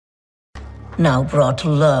now brought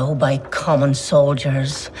low by common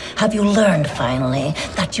soldiers. Have you learned finally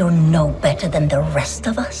that you're no better than the rest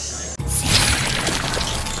of us?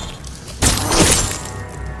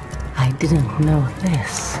 I didn't know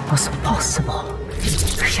this was possible.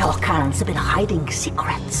 Shao Kahn's been hiding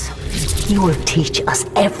secrets. He will teach us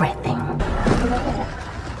everything.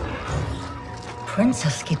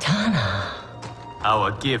 Princess Kitana.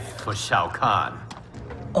 Our gift for Shao Kahn.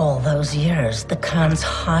 All those years, the Khan's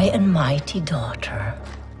high and mighty daughter.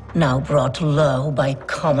 Now brought low by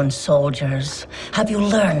common soldiers. Have you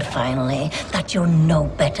learned finally that you're no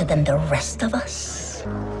better than the rest of us?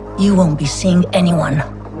 You won't be seeing anyone.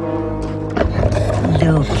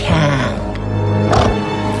 Liu Kang.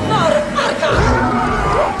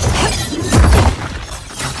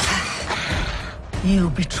 You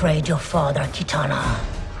betrayed your father, Kitana.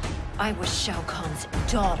 I was Shao Kahn's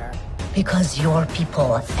daughter. Because your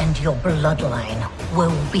people and your bloodline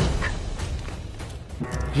were weak.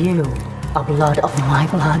 You are blood of my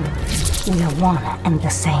blood. We are one and the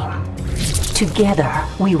same. Together,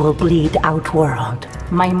 we will bleed outworld.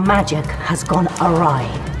 My magic has gone awry.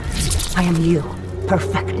 I am you,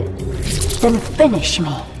 perfected. Then finish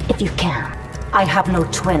me, if you can. I have no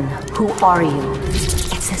twin. Who are you?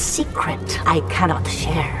 It's a secret I cannot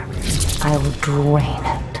share. I will drain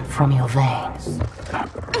it from your veins.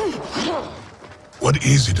 What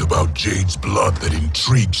is it about Jade's blood that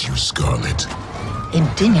intrigues you, Scarlet?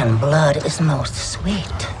 Indian blood is most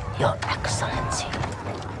sweet, Your Excellency.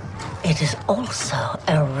 It is also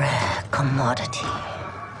a rare commodity.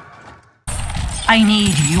 I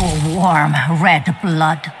need your warm red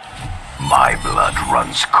blood. My blood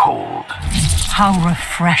runs cold. How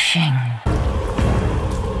refreshing.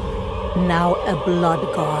 Now a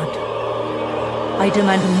blood god. I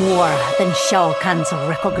demand more than Shao Kahn's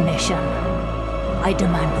recognition. I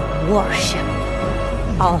demand worship.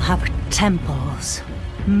 I'll have temples,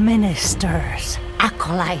 ministers,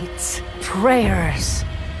 acolytes, prayers,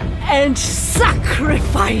 and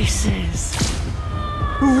sacrifices.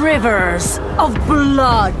 Rivers of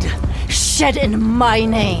blood shed in my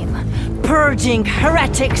name, purging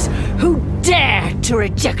heretics who dare to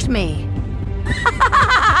reject me.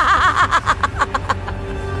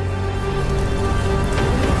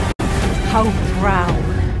 How proud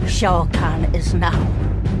Shao Kahn is now.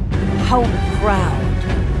 How proud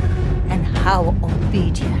and how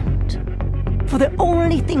obedient. For the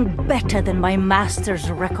only thing better than my master's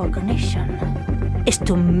recognition is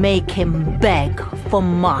to make him beg for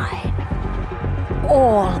mine.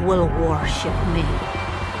 All will worship me,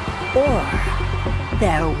 or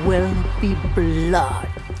there will be blood.